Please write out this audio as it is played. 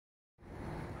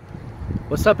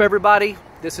What's up, everybody?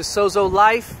 This is Sozo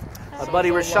Life. My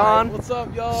buddy Rashawn. What's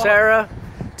up, y'all? Sarah.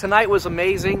 Tonight was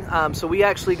amazing. So we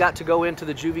actually got to go into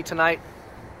the juvie tonight,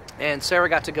 and Sarah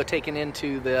got to go taken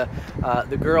into the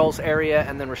girls area,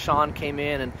 and then Rashawn came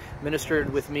in and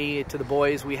ministered with me to the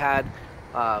boys. We had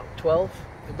 12.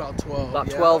 About 12.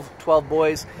 About yeah. 12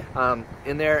 boys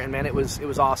in there, and man, it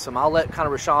was awesome. I'll let kind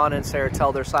of Rashawn and Sarah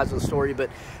tell their sides of the story, but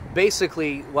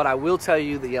basically what I will tell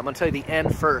you, I'm going to tell you the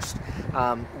end first.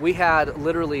 We had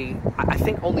literally, I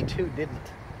think only 2 didn't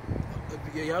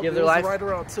give their life. Right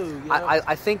around 2. Yeah.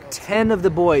 I think 10 of the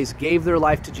boys gave their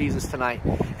life to Jesus tonight.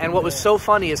 And what was so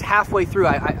funny is halfway through,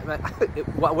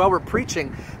 while we're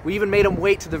preaching, we even made them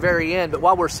wait to the very end. But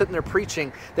while we're sitting there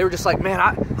preaching, they were just like, man,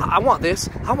 I want this.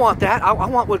 I want that. I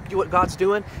want what God's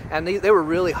doing. And they were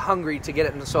really hungry to get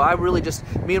it. And so I really just,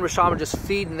 me and Rashawn were just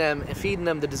feeding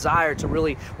them the desire to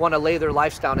really want to lay their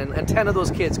lives down. And 10 of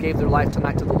those kids gave their life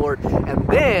tonight to the Lord. And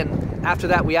then after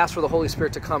that, we asked for the Holy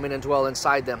Spirit to come in and dwell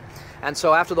inside them. And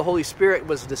so after the Holy Spirit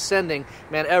was descending,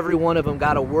 man, every one of them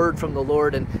got a word from the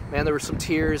Lord. And man, there were some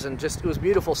tears, and just, it was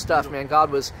beautiful stuff, man. God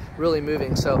was really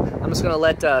moving. So I'm just going to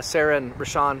let Sarah and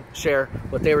Rashawn share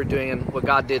what they were doing and what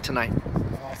God did tonight.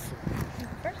 Awesome.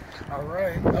 All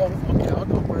right. Oh, okay, I'll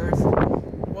go first.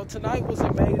 Well, tonight was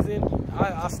amazing.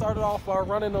 I started off by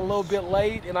running a little bit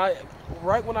late, and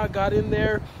right when I got in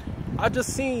there, I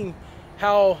just seen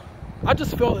how I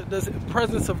just felt the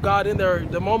presence of God in there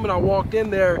the moment I walked in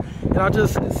there, and I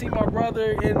just see my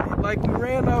brother, and like we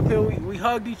ran up and we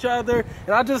hugged each other,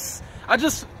 and I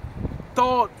just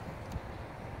thought,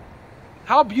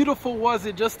 how beautiful was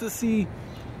it just to see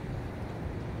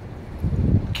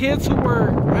kids who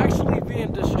were actually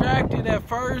being distracted at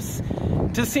first,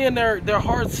 to seeing their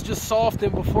hearts just soften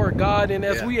before God. And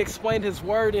as we explained his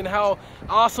word and how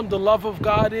awesome the love of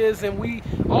God is, and we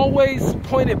always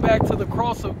pointed back to the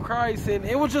cross of Christ, and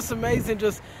it was just amazing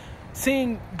just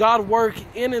seeing God work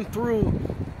in and through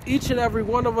each and every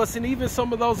one of us. And even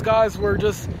some of those guys were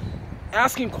just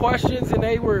asking questions, and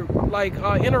they were like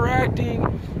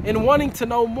interacting and wanting to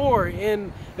know more,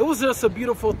 and it was just a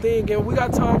beautiful thing. And we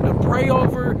got time to pray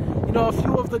over, you know, a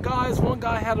few of the guys. One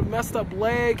guy had a messed up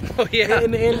leg. Oh yeah,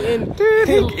 and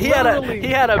dude, he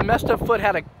had a messed up foot,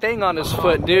 had a thing on his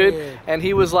foot, dude, man. And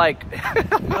he was like,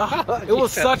 it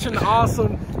was such an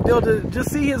awesome deal to just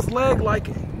see his leg. Like,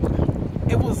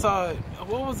 it was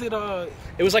what was it?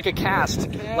 It was like a cast.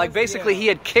 Like basically, he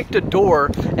had kicked a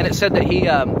door, and it said that he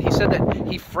said that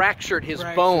he fractured his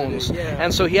bones,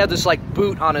 and so he had this like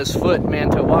boot on his foot,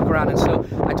 man, to walk around. And so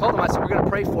I told him, I said, we're gonna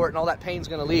pray for it, and all that pain's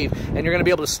gonna leave, and you're gonna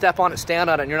be able to step on it, stand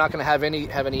on it, and you're not gonna have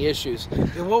any issues.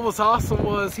 And what was awesome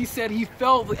was he said he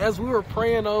felt, as we were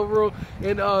praying over,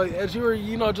 and as you were,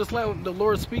 you know, just letting the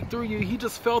Lord speak through you, he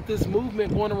just felt this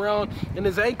movement going around in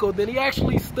his ankle. Then he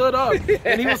actually stood up,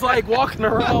 and he was like walking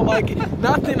around like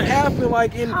nothing happened.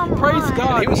 Like, in praise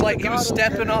God. And he was like, he was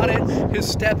stepping on it. He was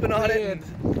stepping on it.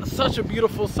 Such a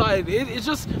beautiful sight. It's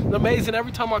just amazing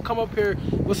every time I come up here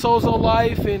with Sozo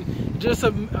Life, and just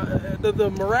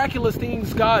the miraculous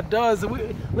things God does.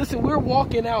 And listen, we're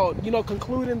walking out, you know,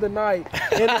 concluding the night,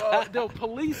 and the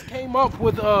police came up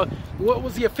with what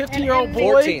was he, a 15-year-old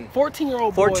boy?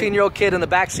 14-year-old boy. 14-year-old kid in the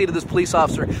back seat of this police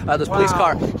officer, this police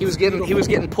car. He was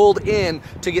getting pulled in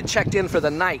to get checked in for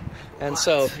the night. And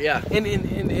so, yeah.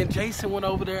 And Jason went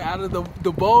over there out of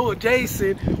the bowl.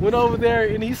 Jason went over there,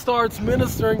 and he starts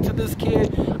ministering to this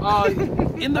kid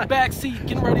in the back seat,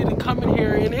 getting ready to come in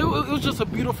here. And it was just a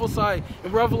beautiful sight.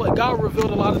 And God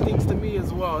revealed a lot of things to me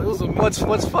as well. It was amazing.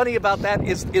 What's funny about that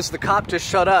is the cop just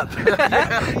shut up.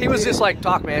 He was just like,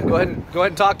 talk, man. Go ahead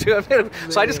and talk to him.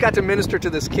 So I just got to minister to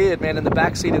this kid, man, in the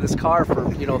back seat of this car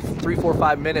for, you know, 3, 4,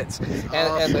 5 minutes.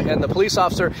 And the police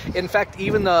officer, in fact,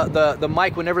 even the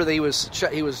mic, whenever he was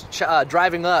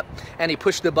driving up, and he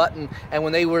pushed the button, and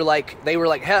when they were like,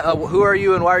 hey, who are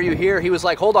you and why are you here? He was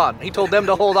like, hold on. He told them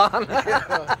to hold on.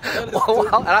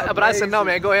 But I said, no,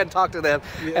 man, go ahead and talk to them.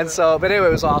 Yeah. And so, but anyway,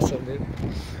 it was awesome, dude.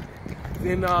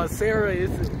 And Sarah,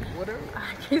 is it whatever?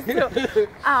 So,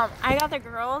 I got the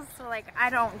girls, so like I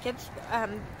don't get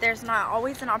there's not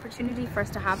always an opportunity for us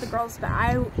to have the girls, but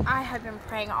I have been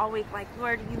praying all week, like,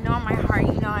 Lord, you know my heart,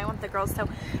 you know I want the girls. So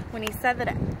when he said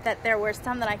that there were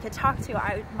some that I could talk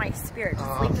to, my spirit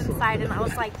just leaped inside, and I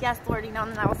was like, yes, Lord, you know.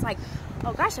 And then I was like,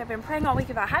 oh gosh, I've been praying all week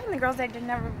about having the girls. I did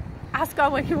never ask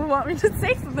God what he would want me to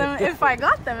say to them if I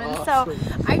got them. And so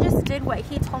I just did what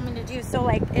he told me to do. So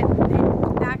like it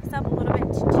backs up a little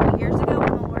bit to 2 years ago when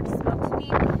the Lord spoke to me,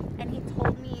 and he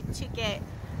told me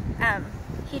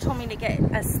to get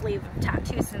a sleeve of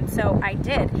tattoos, and so I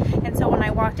did. And so when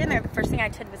I walked in there, the first thing I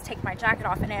did was take my jacket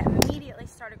off, and it immediately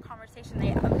started conversation.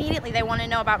 They want to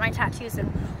know about my tattoos and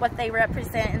what they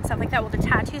represent and stuff like that. Well, the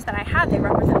tattoos that I had, they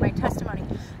represent my testimony.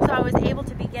 So I was able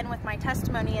to begin with my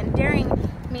testimony, and during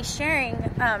me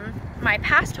sharing my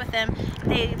past with them,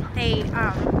 they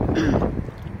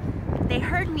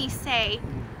heard me say,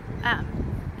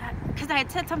 because I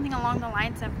had said something along the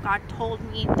lines of God told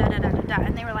me da da da da da,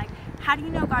 and they were like, how do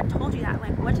you know God told you that?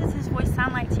 Like, what does his voice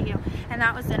sound like to you? And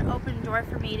that was an open door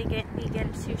for me to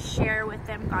begin to share with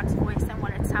them God's voice and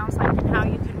what it sounds like and how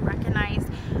you can recognize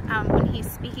when he's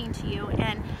speaking to you.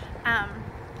 And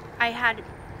I had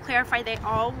clarified they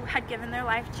all had given their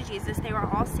life to Jesus. They were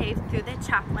all saved through the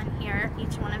chaplain here.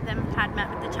 Each one of them had met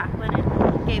with the chaplain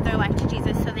and gave their life to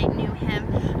Jesus, so they knew him.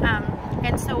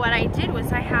 And so what I did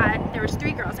was there was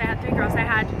 3 girls. I had 3 girls. I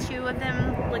had 2 of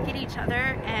them look at each other,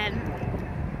 and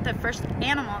the first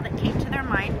animal that came to their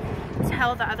mind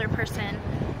tell the other person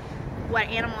what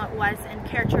animal it was and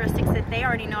characteristics that they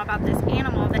already know about this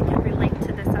animal that could relate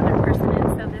to this other person.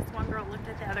 And so this one girl looked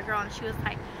at the other girl and she was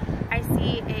like, I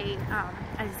see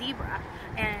a zebra.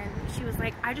 And she was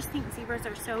like, I just think zebras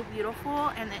are so beautiful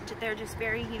and that they're just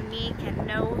very unique, and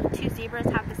no 2 zebras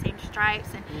have the same stripes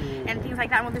and things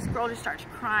like that. Well, this girl just starts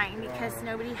crying because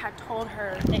nobody had told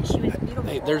her that she was beautiful.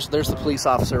 Hey, there's the police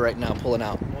officer right now pulling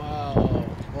out. Wow.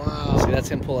 Wow. See, that's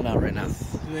him pulling out right now.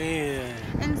 Man.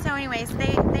 And so anyways,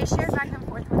 they shared back and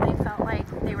forth what they felt like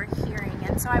they were hearing.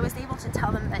 And so I was able to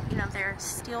tell them that, you know, they're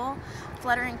still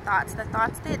fluttering thoughts, the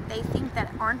thoughts that they think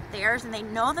that aren't theirs, and they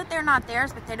know that they're not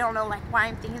theirs, but they don't know like why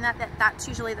I'm thinking that's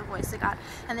usually the voice of God.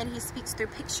 And then he speaks through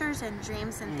pictures and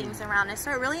dreams and things around us. So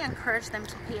I really encourage them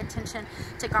to pay attention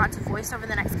to God's voice over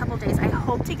the next couple of days. I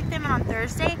hope to get them on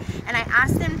Thursday, and I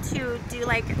asked them to do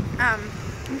like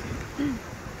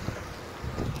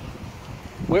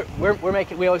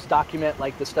we always document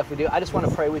like the stuff we do. I just want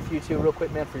to pray with you too real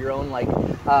quick, man, for your own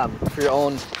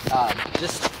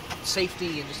just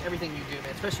safety and just everything you do,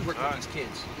 man, especially working with these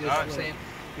kids. You know what I'm saying?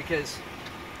 Because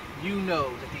you know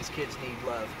that these kids need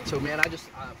love. And so, man, I just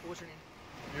what was your name?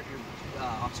 Your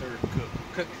officer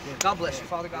Cook. God bless you,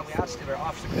 Father God. We ask that our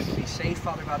officer Cook be safe,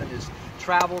 Father God, in his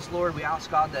travels, Lord. We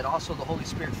ask God that also the Holy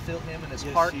Spirit fill him in his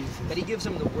heart, Jesus. That he gives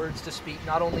him the words to speak,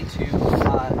 not only to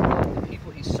the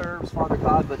people he serves, Father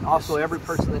God, but also every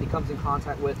person that he comes in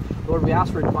contact with. Lord, we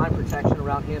ask for divine protection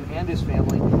around him and his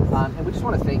family, and we just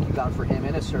want to thank you, God, for him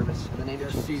and his service. In the name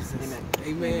of Jesus. Amen.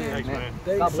 Amen. Amen.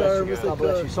 Thanks, God bless you. God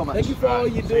bless you so much. Thank you for all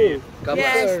you do. God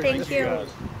bless. Yes, thank you.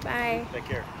 Bye. Take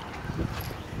care.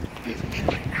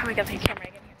 Oh my God, the camera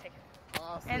again. Take it.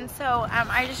 Awesome. And so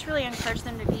I just really encourage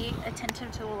them to be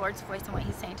attentive to the Lord's voice and what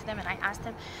he's saying to them. And I asked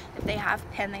them if they have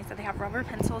pen. They said they have rubber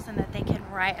pencils and that they can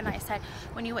write. And I said,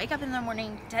 when you wake up in the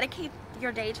morning, dedicate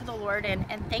your day to the Lord and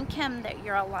thank him that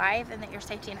you're alive and that you're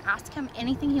safety, and ask him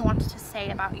anything he wants to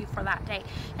say about you for that day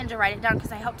and to write it down,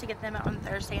 because I hope to get them on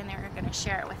Thursday and they're going to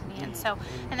share it with me. And so,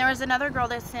 and there was another girl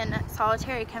that's in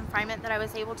solitary confinement that I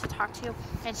was able to talk to,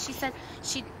 and she said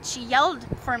she yelled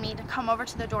for me to come over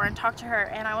to the door and talk to her,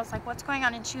 and I was like, what's going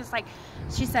on? And she was like,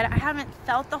 she said, I haven't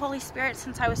felt the Holy Spirit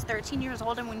since I was 13 years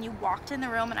old, and when you walked in the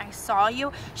room and I saw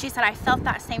you, she said, I felt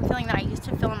that same feeling that I used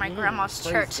to feel in my grandma's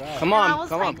church. Come on, and I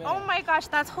was like, oh my gosh,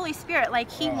 that's Holy Spirit.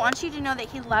 Like, he wants you to know that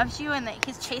he loves you and that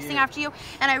he's chasing after you.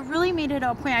 And I really made it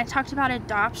a point. I talked about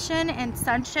adoption and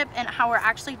sonship and how we're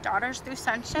actually daughters through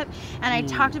sonship, and I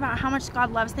talked about how much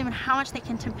God loves them and how much they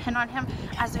can depend on him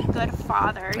as a good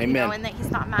father. Amen. You know, and that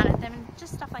he's not mad at them, and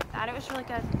just stuff like that. It was really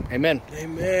good. Amen.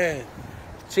 Amen.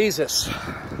 Jesus.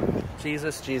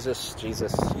 Jesus, Jesus,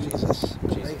 Jesus, Jesus,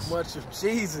 Jesus. Think much of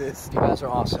Jesus. You guys are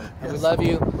awesome. And we love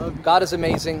you. God is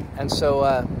amazing. And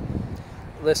so,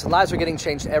 listen, lives are getting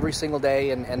changed every single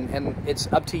day, and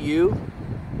it's up to you.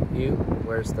 You,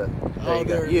 where's the, there you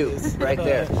go. You, right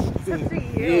there. It's up to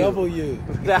you. Double you.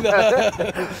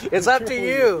 It's up to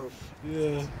you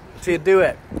to do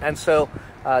it. And so,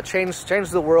 change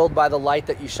the world by the light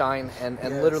that you shine, and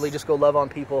literally just go love on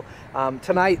people.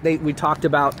 Tonight, we talked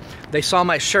about, they saw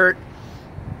my shirt,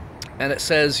 and it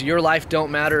says, your life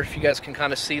don't matter. If you guys can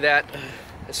kind of see that.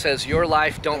 It says, your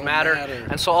life don't matter.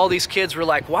 And so all these kids were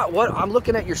like, what? I'm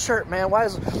looking at your shirt, man. Why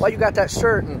you got that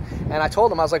shirt? And I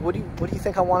told them, I was like, what do you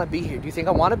think I want to be here? Do you think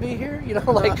I want to be here? You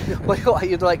know, like,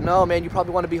 you're like, no, man, you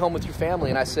probably want to be home with your family.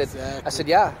 And I said,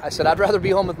 yeah. I said, I'd rather be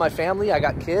home with my family. I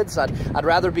got kids. I'd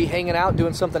rather be hanging out,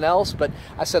 doing something else. But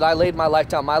I said, I laid my life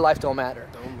down. My life don't matter.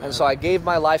 And so I gave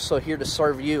my life here to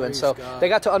serve you. And so they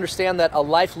got to understand that a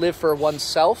life lived for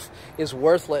oneself is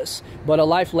worthless, but a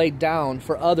life laid down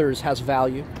for others has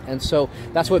value. you. And so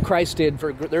that's what Christ did.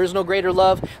 There is no greater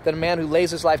love than a man who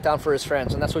lays his life down for his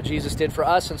friends. And that's what Jesus did for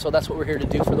us. And so that's what we're here to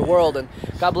do for the world. And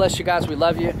God bless you guys. We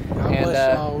love you. God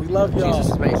bless y'all. We love y'all.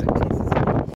 Jesus is amazing.